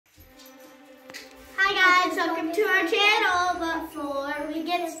welcome to our channel. But before we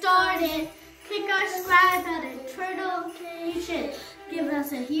get started, click our subscribe button, notification. Give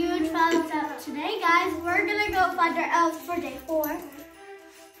us a huge thumbs up. Today, guys, we're gonna go find our elves for day 4.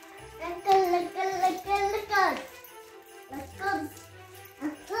 Let's go.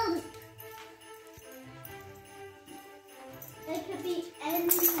 They could be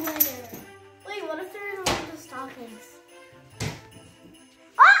anywhere. Wait, what if they're in one of the stockings?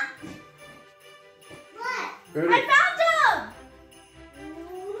 Ah! What? Ready? I found them!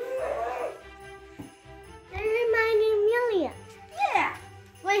 They're reminding Amelia. Yeah.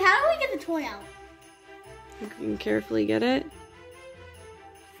 Wait, how do we get the toy out? You can carefully get it.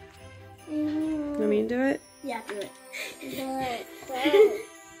 Want me to do it? Yeah, do it.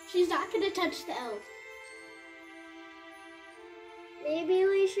 She's not gonna touch the elf. Maybe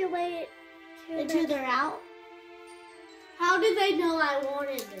we should wait until they're out. How did they know I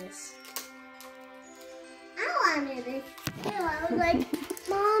wanted this? I wanted it too. I was like,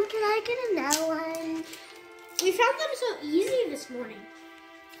 Mom, can I get another one? We found them so easy this morning.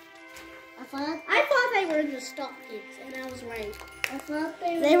 I thought they were in the stockings, and I was right. I thought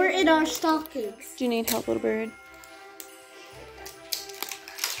they were in our stockings. Do you need help, little bird?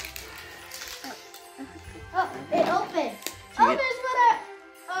 Oh, it opened. Oh, there's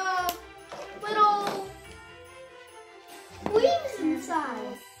little wings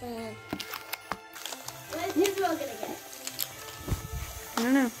inside. What is Israel gonna get? I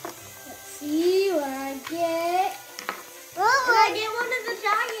don't know. Let's see what I get. Oh, I get one of the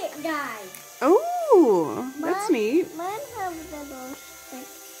giant guys. Oh, that's neat. Mine have little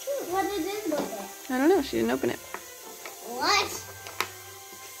sticks too. What is it with it? I don't know. She didn't open it. What?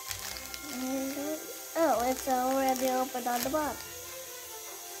 Oh, it's already open on the box.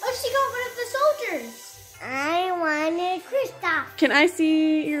 Oh, she got one of the soldiers. I wanted Kristoff. Can I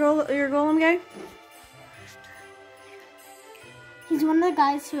see your golem guy? He's one of the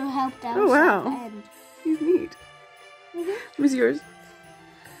guys who helped out. Oh, wow. At the end. He's neat. Who's yours?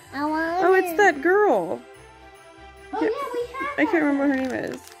 I want. Oh, it's that girl. Oh, yeah, we have. I can't remember what her name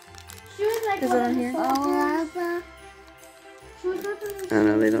is. She was like Is one it on of the here? soldiers. She was one of the Oh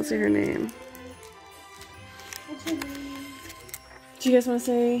no, they don't say her name. What's her name? Do you guys want to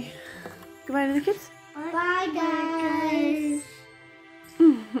say goodbye to the kids? Bye, guys.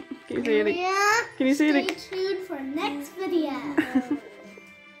 Can you say it? Yeah. Can you say it? Stay tuned for next video.